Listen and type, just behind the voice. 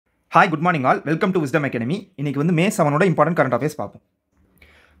Hi, good morning all. Welcome to Wisdom Academy. இன்னைக்கு வந்து மே 7 important current affairs பார்ப்போம்.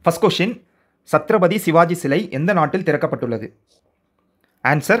 First question, Chhatrapati Sivaji சிலை எந்த நாட்டில் திறக்கப்பட்டுள்ளது?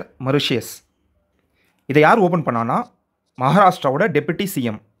 Answer Mauritius. இதை யார் ஓப்பன் பண்ணானா மகாராஷ்டிராவோட டெப்யூட்டி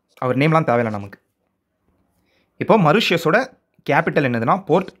சிஎம். அவர் நேம்லாம் தேவையில்லை நமக்கு. இப்போ மொரிஷியஸோட கேபிட்டல் என்னதுன்னா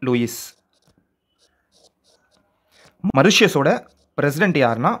போர்ட் லூயிஸ். மொரிஷியஸோட பிரசிடென்ட்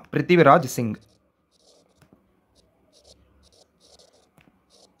யாருன்னா பிருத்திவிராஜ் சிங்.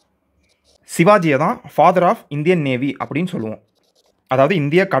 சிவாஜியை தான் ஃபாதர் ஆஃப் இந்தியன் நேவி அப்படின்னு சொல்லுவோம், அதாவது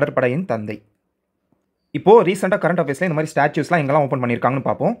இந்திய கடற்படையின் தந்தை. இப்போது ரீசெண்டாக கரண்ட் அஃபேர்ஸில் இந்த மாதிரி ஸ்டாச்சூஸ்லாம் எங்கெல்லாம் ஓப்பன் பண்ணியிருக்காங்கன்னு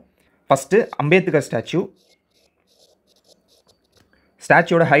பார்ப்போம். ஃபஸ்ட்டு அம்பேத்கர்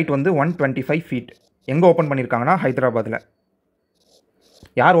ஸ்டாச்சுவோட ஹைட் வந்து 125 ஃபீட். எங்கே ஓப்பன் பண்ணியிருக்காங்கன்னா ஹைதராபாத்தில்.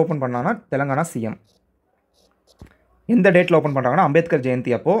 யார் ஓப்பன் பண்ணாங்கன்னா தெலங்கானா சிஎம். எந்த டேட்டில் ஓப்பன் பண்ணுறாங்கன்னா அம்பேத்கர்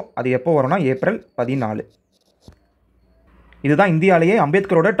ஜெயந்தி அப்போது. அது எப்போ வரும்னா ஏப்ரல் 14. இதுதான் இந்தியாவிலேயே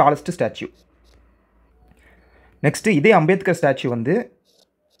அம்பேத்கரோட டாலஸ்ட் ஸ்டாச்சு. நெக்ஸ்ட்டு இதே அம்பேத்கர் ஸ்டாச்சு வந்து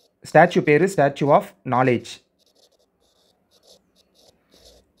ஸ்டாச்சு பேர் ஸ்டாச்சு ஆஃப் நாலேஜ்.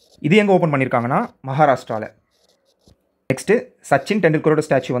 இது எங்கே ஓப்பன் பண்ணியிருக்காங்கன்னா மகாராஷ்டிராவில். நெக்ஸ்ட்டு சச்சின் டெண்டுல்கரோட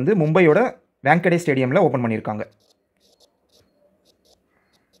ஸ்டாச்சு வந்து மும்பையோட வாங்கடே ஸ்டேடியமில் ஓப்பன் பண்ணியிருக்காங்க.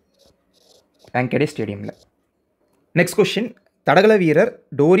 வாங்கடே ஸ்டேடியமில். நெக்ஸ்ட் கொஸ்டின், தடகள வீரர்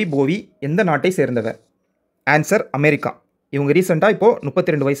டோரி போவி எந்த நாட்டை சேர்ந்தவர்? Answer America. இவங்க ரீசெண்டாக இப்போது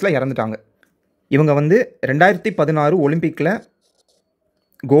 32 வயசில் இறந்துட்டாங்க. இவங்க வந்து 2016 ஒலிம்பிக்கில்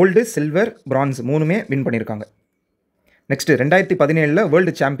கோல்டு, சில்வர், பிரான்ஸ் மூணுமே வின் பண்ணியிருக்காங்க. நெக்ஸ்ட்டு 2017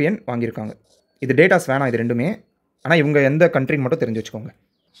 வேர்ல்டு சாம்பியன் வாங்கியிருக்காங்க. இது டேட்டாஸ் வேணாம் இது ரெண்டுமே, ஆனால் இவங்க எந்த கண்ட்ரின்னு மட்டும் தெரிஞ்சு வச்சுக்கோங்க.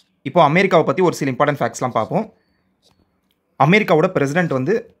 இப்போது அமெரிக்காவை பற்றி ஒரு சில இம்பார்ட்டன்ட் ஃபேக்ட்ஸ்லாம் பார்ப்போம். அமெரிக்காவோட பிரசிடென்ட்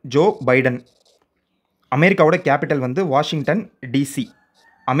வந்து ஜோ பைடன். அமெரிக்காவோட கேபிட்டல் வந்து வாஷிங்டன் டிசி.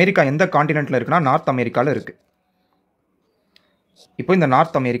 அமெரிக்கா எந்த காண்டினென்ட்டில் இருக்குன்னா நார்த் அமெரிக்காவில் இருக்குது. இப்போ இந்த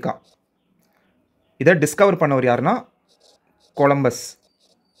நார்த் அமெரிக்கா இதை டிஸ்கவர் பண்ணவர் யாருன்னா கொலம்பஸ்.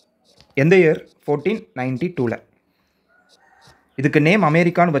 எந்த இயர்? 1492. இதுக்கு நேம்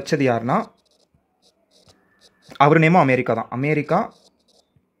அமெரிக்கான்னு வச்சது யாருன்னா அவர் நேமும் அமெரிக்கா தான். அமெரிக்கா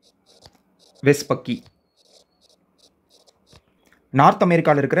வெஸ்பக்கி. நார்த்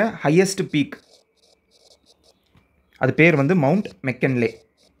அமெரிக்காவில் இருக்கிற ஹையஸ்ட் பீக் அது பேர் வந்து மவுண்ட் மெக்கன்லே.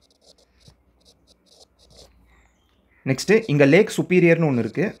 நெக்ஸ்ட்டு இங்கே லேக் சுப்பீரியர்னு ஒன்று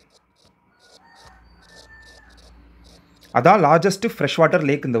இருக்குது. அதான் லார்ஜஸ்ட் ஃப்ரெஷ் வாட்டர்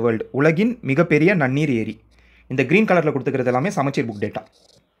லேக் இந்த வேர்ல்டு. உலகின் மிகப்பெரிய நன்னீர் ஏரி. இந்த க்ரீன் கலரில் கொடுத்துக்கிறது எல்லாமே சமச்சீர் புக் டேட்டா.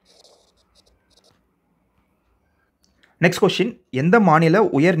 நெக்ஸ்ட் கொஸ்டின், எந்த மாநில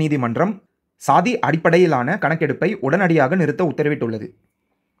உயர் நீதிமன்றம் சாதி அடிப்படையிலான கணக்கெடுப்பை உடனடியாக நிறுத்த உத்தரவிட்டுள்ளது?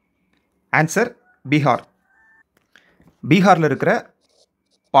 ஆன்சர் பீகார். பீகாரில் இருக்கிற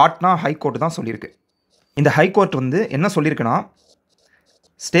பாட்னா ஹைகோர்ட் தான் சொல்லியிருக்கு. இந்த ஹைகோர்ட் வந்து என்ன சொல்லியிருக்குன்னா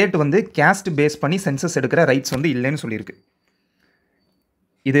ஸ்டேட் வந்து கேஸ்ட் பேஸ் பண்ணி சென்சஸ் எடுக்கிற ரைட்ஸ் வந்து இல்லைன்னு சொல்லியிருக்கு.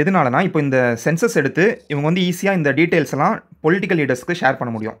 இது எதுனாலனா இப்போ இந்த சென்சஸ் எடுத்து இவங்க வந்து ஈஸியாக இந்த டீட்டெயில்ஸ் எல்லாம் பொலிட்டிக்கல் லீடர்ஸ்க்கு ஷேர்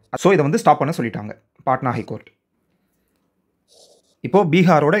பண்ண முடியும். ஸோ இதை வந்து ஸ்டாப் பண்ண சொல்லிட்டாங்க பாட்னா ஹைகோர்ட். இப்போது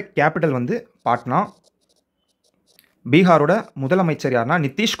பீகாரோட கேபிட்டல் வந்து பாட்னா. பீகாரோட முதலமைச்சர் யாருன்னா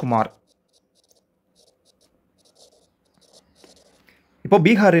நிதிஷ்குமார். இப்போ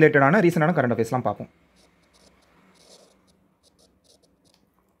பீகார் ரிலேட்டடான ரீசெண்டான கரண்ட் அஃபேர்ஸ்லாம் பார்ப்போம்.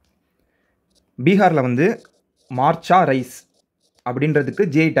 பீகாரில் வந்து மார்ச்சா ரைஸ் அப்படின்றதுக்கு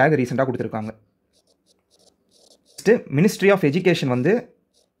ஜிஐ டேக் ரீசெண்டாக கொடுத்துருக்காங்க. நெக்ஸ்ட்டு மினிஸ்ட்ரி ஆஃப் எஜுகேஷன் வந்து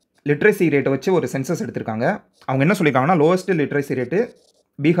லிட்ரஸி ரேட்டை வச்சு ஒரு சென்சஸ் எடுத்திருக்காங்க. அவங்க என்ன சொல்லியிருக்காங்கன்னா லோவஸ்ட் லிட்ரஸி ரேட்டு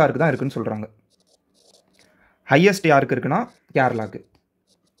பீகாருக்கு தான் இருக்குதுன்னு சொல்கிறாங்க. ஹையஸ்ட் யாருக்கு இருக்குன்னா கேரளாவுக்கு.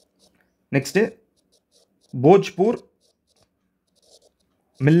 நெக்ஸ்ட்டு போஜ்பூர்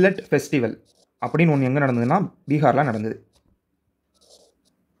மில்லட் ஃபெஸ்டிவல் அப்படின்னு ஒன்று எங்கே நடந்ததுன்னா பீகாரில் நடந்தது.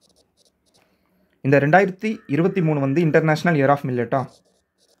 இந்த 2023 வந்து இன்டர்நேஷ்னல் இயர் ஆஃப் மில்லட்டா,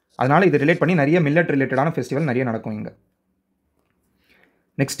 அதனால் இது ரிலேட் பண்ணி நிறைய மில்லட் ரிலேட்டடான ஃபெஸ்டிவல் நிறைய நடக்கும் இங்கே.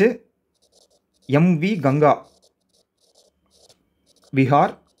 Next MV Ganga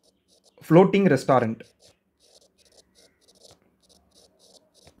Vihar floating restaurant.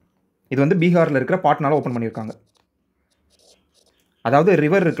 இது வந்து பீகாரில் இருக்கிற பாட்னால ஓப்பன் பண்ணியிருக்காங்க. அதாவது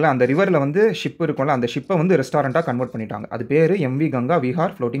ரிவர் இருக்குல்ல, அந்த ரிவரில் வந்து ஷிப் இருக்கும்ல, அந்த ஷிப்பை வந்து ரெஸ்டாரண்ட்டாக கன்வெர்ட் பண்ணிட்டாங்க. அது பேர் MV Ganga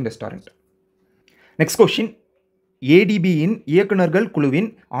Vihar floating restaurant. Next question, ஏடிபியின் இயக்குநர்கள் குழுவின்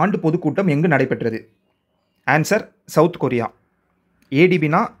ஆண்டு பொதுக்கூட்டம் எங்கு நடைபெற்றது? Answer south Korea.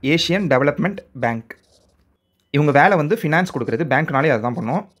 ஏடிபினா Asian development bank. இவங்க வேலை வந்து ஃபினான்ஸ் கொடுக்குறது, பேங்க்னாலே அதுதான்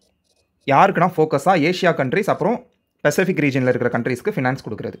பண்ணோம். யாருக்குன்னா ஃபோக்கஸாக ஏஷியா கண்ட்ரிஸ் அப்புறம் பசிபிக் ரீஜனில் இருக்கிற கண்ட்ரீஸ்க்கு ஃபினான்ஸ்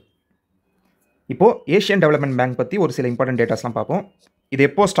கொடுக்குறது. இப்போது ஏஷியன் டெவலப்மெண்ட் பேங்க் பற்றி ஒரு சில இம்பார்ட்டன்ட் டேட்டாஸ்லாம் பார்ப்போம். இது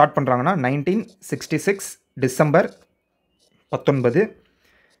எப்போ ஸ்டார்ட் பண்ணுறாங்கன்னா 1966 டிசம்பர் 19.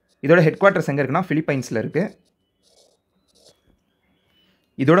 இதோட ஹெட் குவார்ட்டர்ஸ் எங்கே இருக்குன்னா ஃபிலிப்பைன்ஸில் இருக்குது.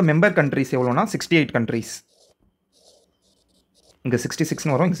 இதோட மெம்பர் கண்ட்ரிஸ் எவ்வளோனா 68 கண்ட்ரிஸ். இங்கே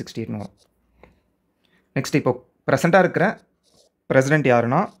 66ன்னு வரும், இங்கே 68ன்னு வரும். நெக்ஸ்ட் இப்போ ப்ரெசண்ட்டாக இருக்கிற பிரசிடெண்ட்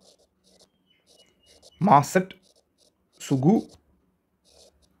யாருன்னா மாசட் சுகு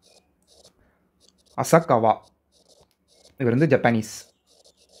அசகாவா. இவர் வந்து Japanese.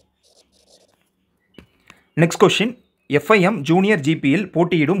 Next question, FIM junior ஜிபியில்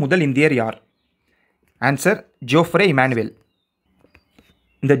போட்டியிடும் முதல் இந்தியர் யார்? Answer ஜோஃப்ரே Emmanuel.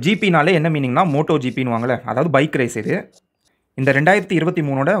 இந்த ஜிபினாலே என்ன மீனிங்னா மோட்டோ ஜிபின்னு வாங்கல, அதாவது பைக் ரேஸ். இது இந்த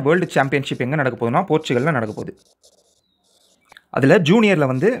 2023 வேர்ல்டு சாம்பியன்ஷிப் எங்கே நடக்க போகுதுன்னா போர்ச்சுகலில் நடக்க போகுது. அதில்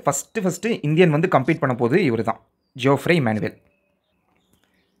ஜூனியரில் வந்து ஃபஸ்ட்டு இந்தியன் வந்து கம்ப்ளீட் பண்ண போது இவர் தான், ஜோஃப்ரே இமானுவேல்.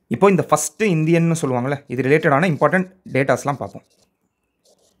 இப்போ இந்த ஃபஸ்ட்டு இந்தியன்னு சொல்லுவாங்கள்ல, இது ரிலேட்டடான இம்பார்ட்டன்ட் டேட்டாஸ்லாம் பார்ப்போம்.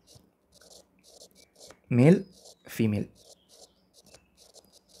 Male female.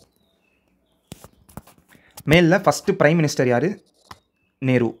 மேலில் first prime minister யார்?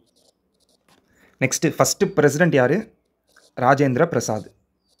 நேரு. நெக்ஸ்ட்டு ஃபஸ்ட்டு பிரசிடெண்ட் யார்? Rajendra Prasad.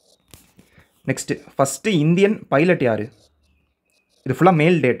 Next first Indian pilot யார்? இது ஃபுல்லாக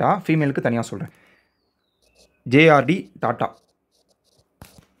மேல் டேட்டா, ஃபீமேலுக்கு தனியாக சொல்கிறேன். JRD tata.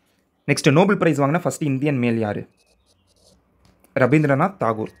 Next Nobel prize வாங்கின ஃபஸ்ட்டு இந்தியன் மேல் யார்? Rabindranath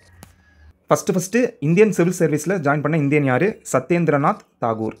Tagore. First Indian civil சர்வீஸில் ஜாயின் பண்ண இந்தியன் யார்? சத்யேந்திரநாத்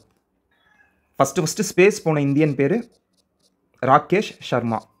தாகூர். ஃபஸ்ட்டு ஸ்பேஸ் போன இந்தியன் பேர் Rakesh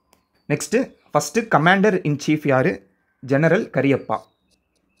Sharma. Next first commander in chief யார்? General Cariappa.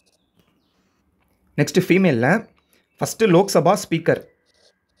 Next ஃபீமேலில் first Lok Sabha speaker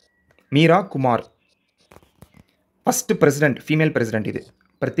Meera Kumar. First president, female president இது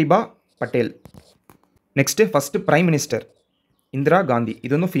Pratibha Patel. Next first prime minister Indira Gandhi,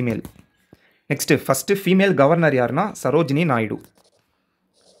 இது வந்து female. Next first female governor யாருன்னா Sarojini Naidu.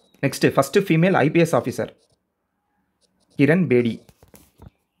 Next first female IPS officer Kiran Bedi.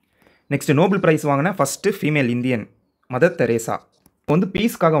 Next Nobel prize வாங்கின first female Indian mother Teresa. வந்து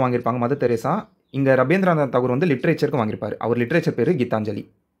பீஸ்க்காக வாங்கியிருப்பாங்க mother Teresa. இங்கே ரவீந்திரநாத் தாகூர் வந்து லிட்ரேச்சருக்கு வாங்கியிருப்பார். அவர் literature பேர் Gitanjali.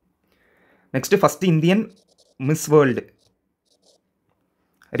 Next first Indian miss world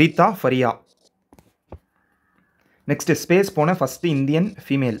Rita ஃபரியா. Next space போன first Indian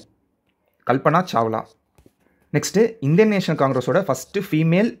female Kalpana Chawla. Next Indian national காங்கிரஸோட first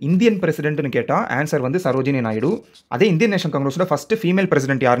female Indian பிரசிடென்ட்னு கேட்டால் answer வந்து சரோஜினி நாயுடு. அதே இந்தியன் நேஷனல் காங்கிரஸோட ஃபஸ்ட்டு ஃபீமேல்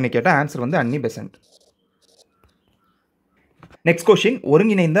பிரசிடென்ட் யாருன்னு கேட்டால் ஆன்சர் வந்து அன்னி பெசன்ட். நெக்ஸ்ட் கொஸ்டின்,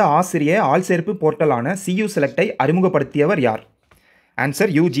 ஒருங்கிணைந்த ஆசிரிய ஆள்சேர்ப்பு போர்ட்டலான சியூ செலக்டை அறிமுகப்படுத்தியவர் யார்?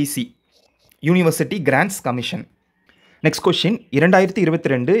 Answer UGC, university grants commission. Next question,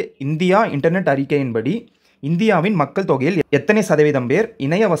 2022 India internet அறிக்கையின்படி இந்தியாவின் மக்கள் தொகையில் எத்தனை சதவீதம் பேர்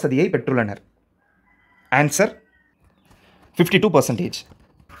இணைய வசதியை பெற்றுள்ளனர்? ஆன்சர் 52%.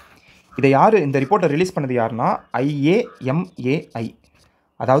 இதை யார், இந்த ரிப்போர்ட்டை ரிலீஸ் பண்ணது யாருன்னா IAMAI,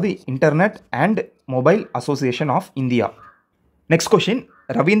 அதாவது internet and mobile association of India. Next question,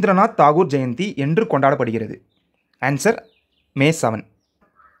 Rabindranath Tagore Jayanthi என்று கொண்டாடப்படுகிறது? Answer May 7.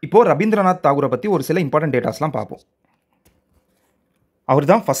 இப்போது ரவீந்திரநாத் தாகூரை பற்றி ஒரு சில இம்பார்ட்டன்ட் டேட்டாஸ்லாம் பார்ப்போம். அவர்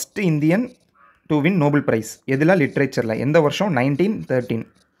தான் first Indian to win Nobel prize. எதில்? லிட்ரேச்சரில். எந்த வருஷம்? 1913.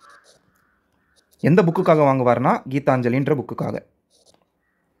 எந்த புக்குக்காக வாங்குவார்னா கீதாஞ்சலின்ற புக்குக்காக.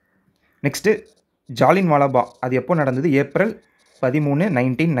 நெக்ஸ்ட்டு ஜாலியன் வாலாபாக், அது எப்போ நடந்தது? April 13,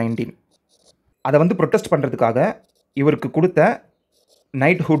 1919. அதை வந்து ப்ரொட்டஸ்ட் பண்ணுறதுக்காக இவருக்கு கொடுத்த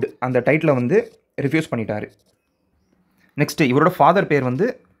நைட்ஹுட் அந்த டைட்டிலை வந்து ரிஃப்யூஸ் பண்ணிட்டார். நெக்ஸ்ட்டு இவரோட ஃபாதர் பேர் வந்து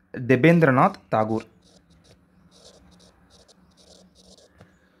தேபேந்திரநாத் தாகூர்.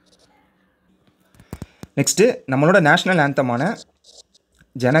 நெக்ஸ்ட்டு நம்மளோட நேஷ்னல் ஆந்தமான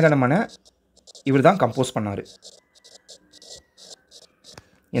ஜனகணமன இவர் தான் கம்போஸ் பண்ணார்.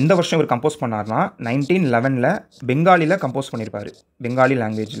 எந்த வருஷம் இவர் கம்போஸ் பண்ணார்னா 1911 பெங்காலியில் கம்போஸ் பண்ணியிருப்பார், பெங்காலி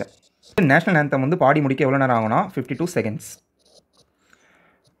லாங்குவேஜில். நேஷ்னல் ஆந்தம் வந்து பாடி முடிக்க எவ்வளோ நேரம் ஆகும்னா 52 seconds.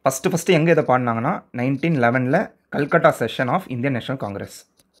 ஃபஸ்ட்டு எங்கே இதை பாடினாங்கன்னா 1911 Calcutta session of Indian national Congress.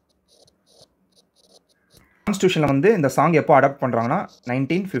 கான்ஸ்டியூஷனில் வந்து இந்த சாங் எப்போ அடாப்ட் பண்ணுறாங்கன்னா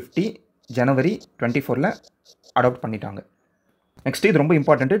 1950 January 24 அடாப்ட் பண்ணிட்டாங்க. நெக்ஸ்ட் இது ரொம்ப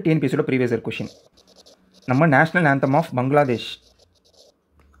இம்பார்ட்டன்ட்டு, டிஎன்பிஎஸ்சியோட ப்ரீவியஸ் இயர் கொஷின். நம்ம நேஷ்னல் ஆந்தம் ஆஃப் பங்களாதேஷ்,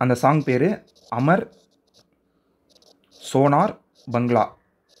 அந்த சாங் பேர் அமர் சோனார் பங்களா.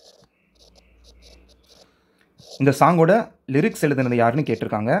 இந்த சாங்கோட லிரிக்ஸ் எழுதுனது யாருன்னு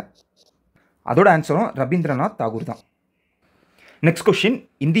கேட்டிருக்காங்க. அதோட ஆன்சரும் ரவீந்திரநாத் தாகூர் தான். நெக்ஸ்ட் கொஷின்,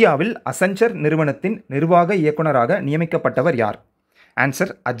 இந்தியாவில் அசென்சர் நிறுவனத்தின் நிர்வாக இயக்குநராக நியமிக்கப்பட்டவர் யார்?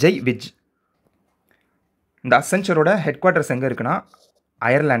 ஆன்சர் அஜய் விஜ். இந்த அசென்சரோட ஹெட் குவார்ட்டர்ஸ் எங்கே இருக்குன்னா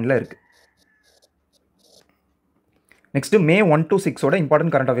அயர்லாண்டில் இருக்குது. Next May 1 to 6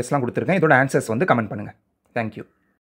 important current அஃபேர்ஸ்லாம் கொடுத்துருக்கேன். இதோட ஆன்சர்ஸ் வந்து கமெண்ட் பண்ணுங்கள். தேங்க்யூ.